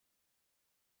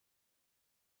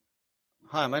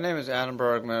Hi, my name is Adam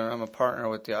Bergman. I'm a partner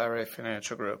with the IRA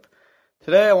Financial Group.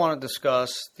 Today I want to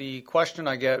discuss the question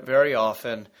I get very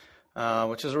often,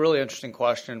 which is a really interesting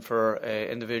question for an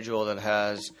individual that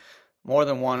has more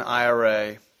than one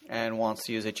IRA and wants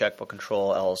to use a checkbook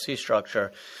control LLC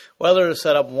structure, whether to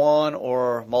set up one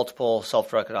or multiple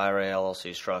self-directed IRA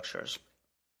LLC structures.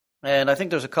 And I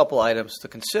think there's a couple items to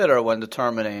consider when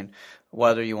determining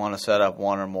whether you want to set up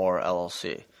one or more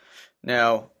LLC.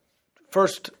 Now,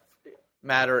 first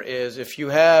matter is if you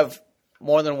have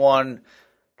more than one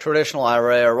traditional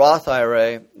IRA or Roth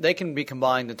IRA, they can be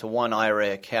combined into one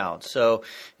IRA account. So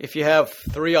if you have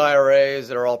three IRAs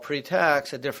that are all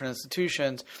pre-tax at different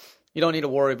institutions, you don't need to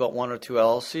worry about one or two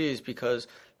LLCs because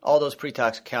all those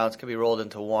pre-tax accounts can be rolled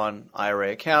into one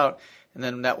IRA account, and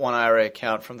then that one IRA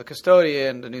account from the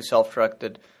custodian, the new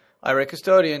self-directed IRA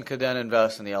custodian, could then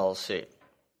invest in the LLC.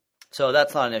 So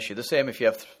that's not an issue. The same if you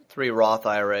have three Roth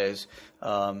IRAs,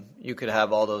 you could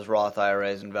have all those Roth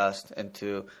IRAs invest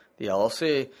into the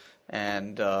LLC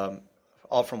and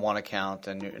all from one account,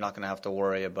 and you're not going to have to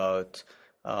worry about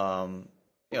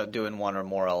doing one or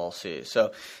more LLCs.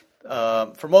 So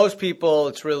for most people,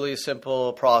 it's really a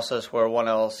simple process where one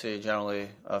LLC generally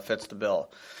fits the bill.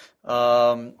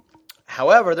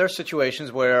 However, there are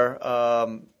situations where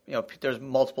there's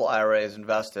multiple IRAs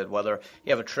invested, whether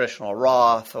you have a traditional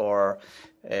Roth or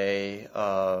a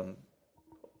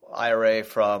IRA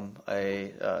from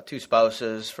two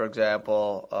spouses, for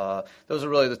example. Those are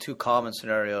really the two common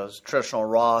scenarios. Traditional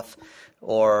Roth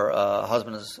or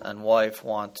husband and wife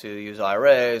want to use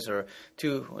IRAs, or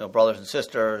two brothers and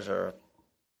sisters or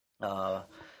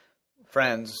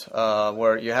friends,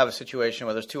 where you have a situation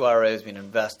where there's two IRAs being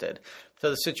invested.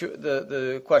 So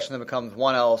the question then becomes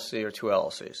one LLC or two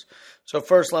LLCs. So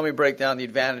first, let me break down the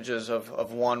advantages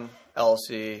of one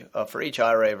LLC for each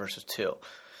IRA versus two.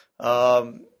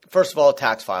 First of all,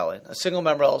 tax filing. A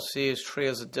single-member LLC is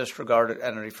treated as a disregarded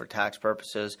entity for tax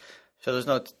purposes, so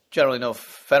there's generally no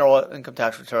federal income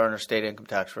tax return or state income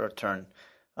tax return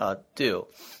due.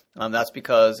 That's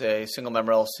because a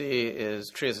single-member LLC is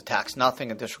treated as a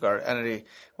tax-nothing and disregarded entity,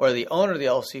 where the owner of the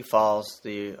LLC files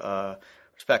the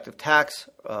respective tax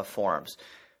forms.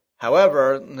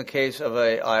 However, in the case of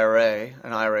an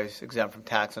IRA is exempt from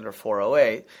tax under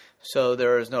 408, so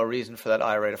there is no reason for that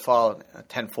IRA to file a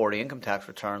 1040 income tax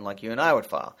return like you and I would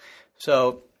file.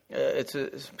 So it's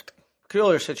a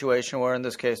peculiar situation where in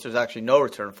this case there's actually no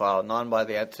return filed, none by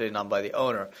the entity, none by the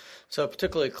owner. So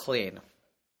particularly clean.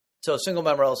 So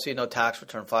single-member LLC, no tax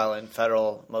return filing.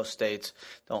 Federal, most states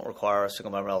don't require a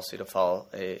single-member LLC to file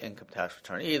an income tax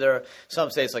return either.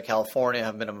 Some states like California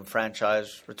have minimum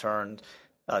franchise returns.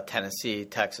 Tennessee,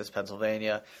 Texas,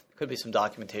 Pennsylvania. There could be some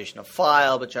documentation of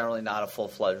file, but generally not a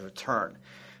full-fledged return.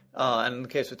 And in the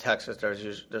case of Texas,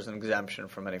 there's an exemption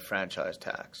from any franchise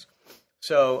tax.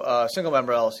 So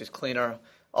single-member LLC is cleaner.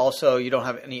 Also, you don't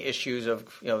have any issues of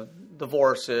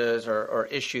divorces or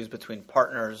issues between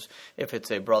partners if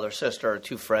it's a brother, sister, or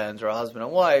two friends, or a husband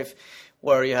and wife,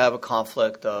 where you have a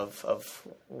conflict of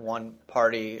one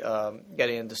party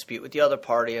getting in dispute with the other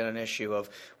party and an issue of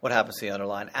what happens to the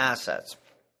underlying assets.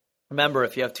 Remember,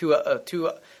 if you have two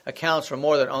accounts or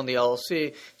more that own the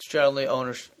LLC, it's generally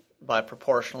owned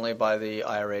proportionally by the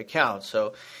IRA account.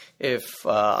 So if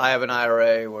I have an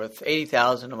IRA worth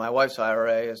 $80,000 and my wife's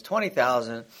IRA is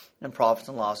 $20,000, and profits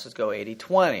and losses go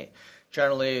 80-20.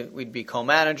 Generally, we'd be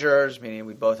co-managers, meaning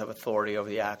we both have authority over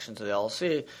the actions of the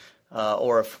LLC.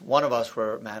 Or if one of us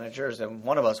were managers, then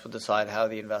one of us would decide how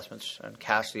the investments and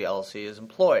cash of the LLC is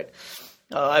employed.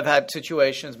 I've had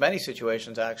many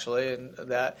situations actually,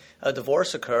 that a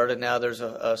divorce occurred and now there's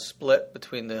a split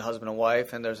between the husband and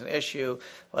wife, and there's an issue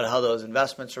about how those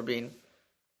investments are being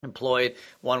employed.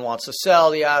 One wants to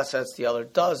sell the assets, the other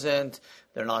doesn't.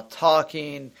 They're not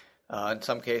talking. In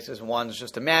some cases, one's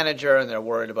just a manager and they're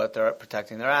worried about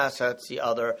protecting their assets. The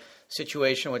other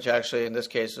situation, which actually in this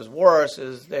case is worse,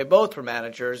 is they both were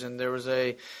managers and there was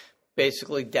a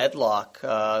basically deadlock.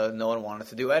 No one wanted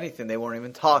to do anything. They weren't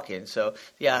even talking. So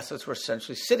the assets were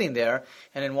essentially sitting there.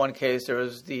 And in one case, there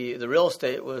was the real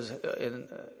estate was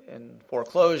in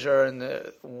foreclosure, and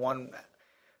the one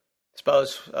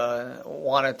spouse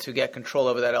wanted to get control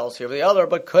over that LLC over the other,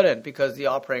 but couldn't because the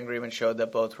operating agreement showed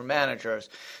that both were managers.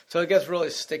 So it gets really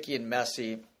sticky and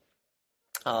messy.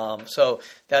 So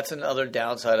that's another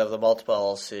downside of the multiple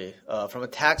LLC. From a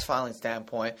tax filing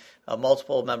standpoint, a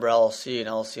multiple member LLC, an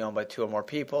LLC owned by two or more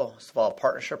people, must file a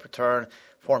partnership return,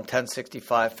 Form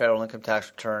 1065 federal income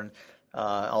tax return.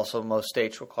 Also, most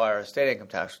states require a state income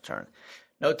tax return.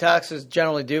 No taxes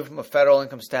generally due from a federal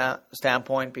income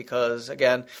standpoint because,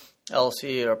 again,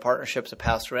 LLC or partnership's a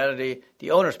pass-through entity.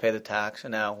 The owners pay the tax,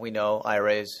 and now we know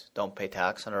IRAs don't pay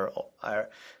tax under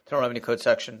Internal Revenue Code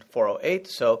Section 408.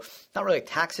 So not really a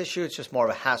tax issue. It's just more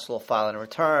of a hassle of filing a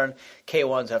return.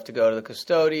 K-1s have to go to the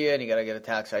custodian. You got to get a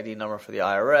tax ID number for the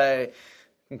IRA.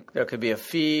 There could be a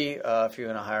fee if you're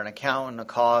going to hire an accountant, a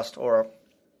cost, or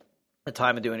the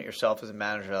time of doing it yourself as a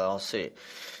manager of the LLC.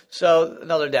 So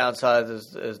another downside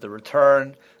is the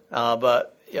return,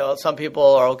 but some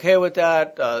people are okay with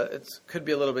that. It could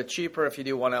be a little bit cheaper if you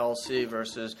do one LLC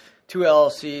versus two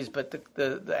LLCs, but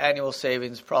the annual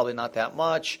savings is probably not that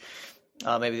much.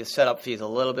 Maybe the setup fee is a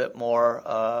little bit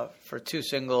more for two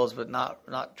singles, but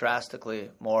not drastically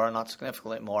more, not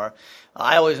significantly more.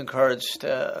 I always encourage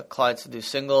clients to do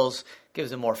singles.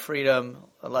 Gives them more freedom,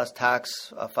 less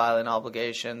tax filing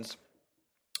obligations.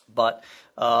 But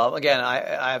again,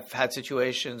 I've had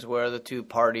situations where the two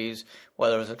parties,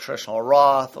 whether it was a traditional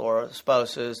Roth or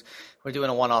spouses, were doing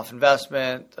a one-off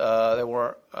investment. There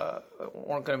weren't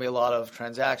going to be a lot of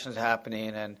transactions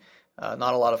happening and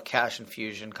not a lot of cash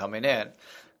infusion coming in.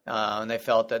 And they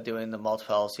felt that doing the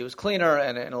multiple LLC was cleaner,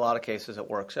 and in a lot of cases it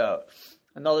works out.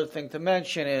 Another thing to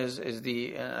mention is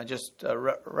the I just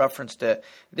referenced it,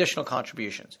 additional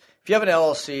contributions. If you have an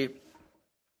LLC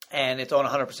and it's owned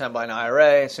 100% by an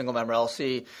IRA, single member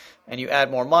LLC, and you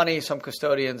add more money, some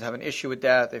custodians have an issue with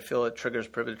that. They feel it triggers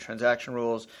privileged transaction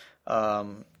rules. I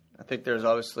think there's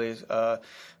obviously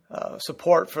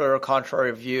support for a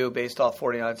contrary view based off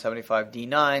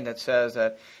 4975D9 that says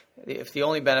that if the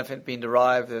only benefit being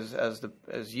derived is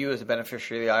as you as a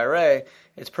beneficiary of the IRA,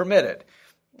 it's permitted.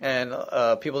 And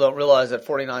people don't realize that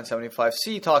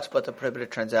 4975C talks about the prohibited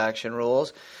transaction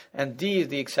rules, and D is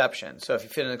the exception. So if you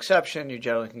fit an exception, you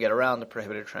generally can get around the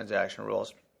prohibited transaction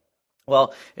rules.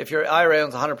 Well, if your IRA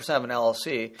owns 100% of an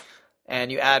LLC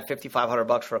and you add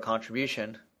 $5,500 for a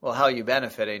contribution, well, how are you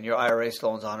benefiting? Your IRA still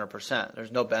owns 100%.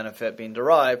 There's no benefit being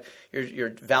derived.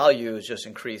 Your value is just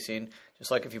increasing,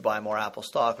 just like if you buy more Apple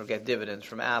stock or get dividends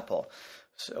from Apple,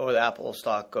 or the Apple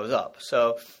stock goes up.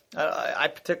 So I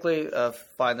particularly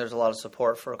find there's a lot of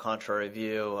support for a contrary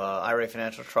view. IRA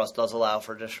Financial Trust does allow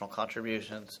for additional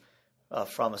contributions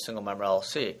from a single member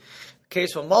LLC. In the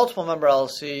case of a multiple member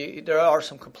LLC, there are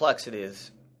some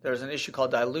complexities. There's an issue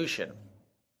called dilution.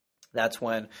 That's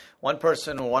when one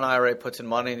person or one IRA puts in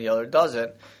money and the other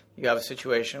doesn't. You have a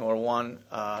situation where one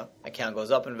account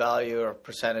goes up in value or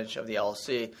percentage of the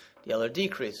LLC, the other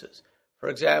decreases. For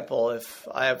example, if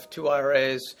I have two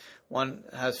IRAs, one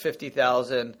has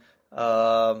 $50,000,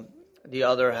 the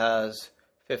other has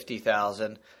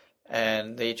 $50,000,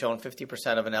 and they each own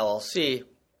 50% of an LLC.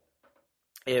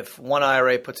 If one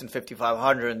IRA puts in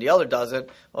 $5,500 and the other doesn't,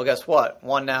 well, guess what?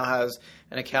 One now has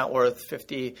an account worth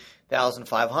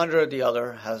 $50,500. The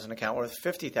other has an account worth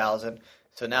 $50,000.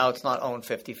 So now it's not owned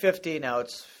 50-50. Now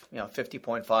it's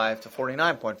 50.5 to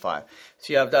 49.5.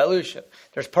 So you have dilution.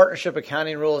 There's partnership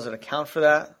accounting rules that account for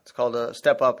that. It's called a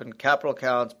step up in capital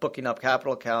accounts, booking up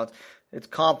capital accounts. It's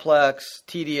complex,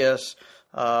 tedious,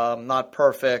 not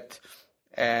perfect,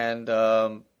 and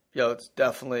it's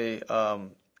definitely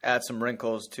adds some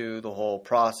wrinkles to the whole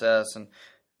process, and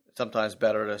sometimes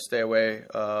better to stay away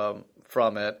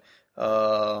from it.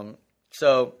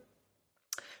 So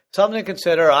something to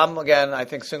consider. I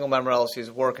think single member LLCs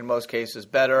work in most cases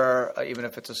better, even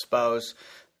if it's a spouse,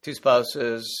 two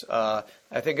spouses. I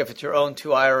think if it's your own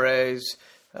two IRAs,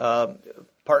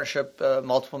 partnership,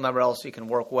 multiple member LLC can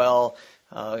work well.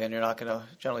 Again, you're not going to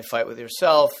generally fight with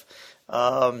yourself.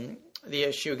 The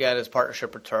issue, again, is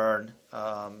partnership return,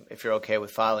 if you're okay with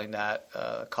filing that,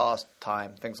 cost,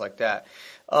 time, things like that.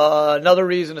 Another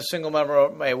reason a single member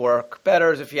may work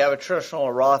better is if you have a traditional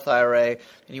or Roth IRA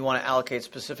and you want to allocate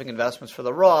specific investments for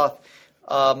the Roth,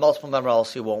 multiple member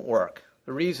LLC won't work.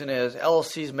 The reason is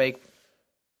LLCs make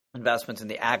investments in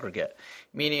the aggregate,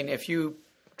 meaning if you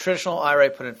traditional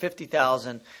IRA put in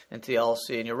 $50,000 into the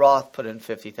LLC and your Roth put in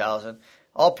 $50,000,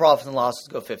 all profits and losses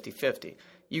go 50-50.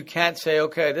 You can't say,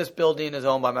 okay, this building is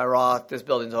owned by my Roth, this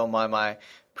building is owned by my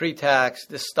pre-tax,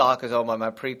 this stock is owned by my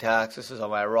pre-tax, this is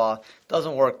owned by Roth. It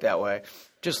doesn't work that way.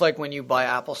 Just like when you buy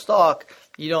Apple stock,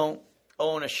 you don't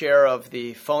own a share of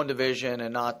the phone division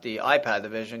and not the iPad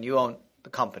division. You own the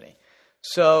company.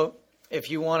 So if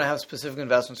you want to have specific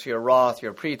investments for your Roth,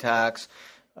 your pre-tax,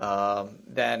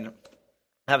 then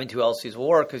having two LLCs will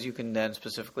work because you can then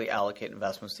specifically allocate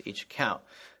investments to each account.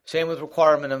 Same with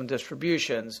requirement minimum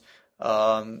distributions.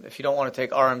 If you don't want to take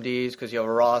RMDs because you have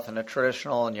a Roth and a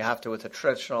traditional and you have to with a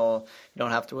traditional, you don't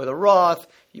have to with a Roth,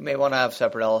 you may want to have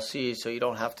separate LLCs so you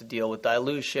don't have to deal with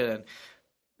dilution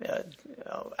and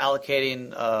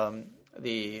allocating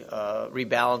the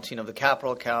rebalancing of the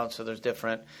capital account. So there's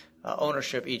different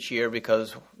ownership each year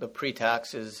because the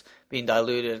pre-tax is being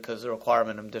diluted because of the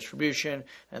requirement of distribution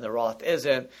and the Roth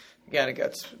isn't. Again, it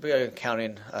gets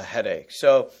accounting a headache.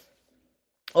 So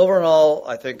overall,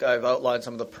 I think I've outlined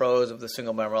some of the pros of the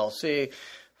single member LLC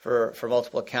for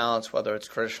multiple accounts, whether it's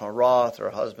traditional Roth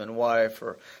or husband, wife,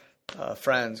 or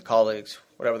friends, colleagues,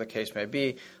 whatever the case may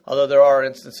be. Although there are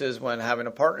instances when having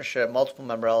a partnership, multiple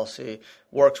member LLC,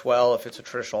 works well if it's a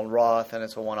traditional Roth and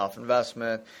it's a one-off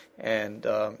investment and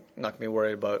not going to be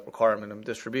worried about requirement of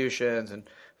distributions, and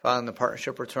filing the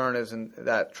partnership return isn't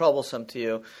that troublesome to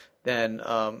you, then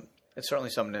it's certainly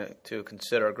something to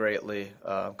consider greatly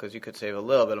because you could save a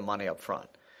little bit of money up front.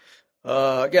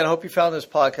 Again, I hope you found this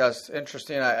podcast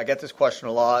interesting. I get this question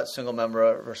a lot, single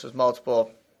member versus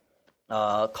multiple.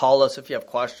 Call us if you have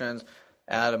questions.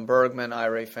 Adam Bergman,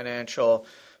 IRA Financial,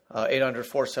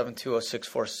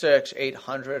 800-472-0646,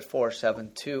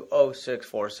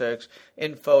 800-472-0646,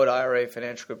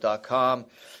 info@irafinancialgroup.com.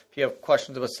 If you have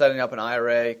questions about setting up an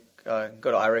IRA, go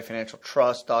to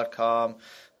irafinancialtrust.com.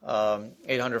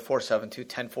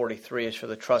 800-472-1043 is for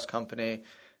the trust company.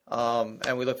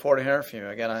 And we look forward to hearing from you.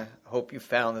 Again, I hope you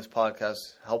found this podcast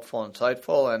helpful and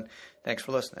insightful, and thanks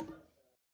for listening.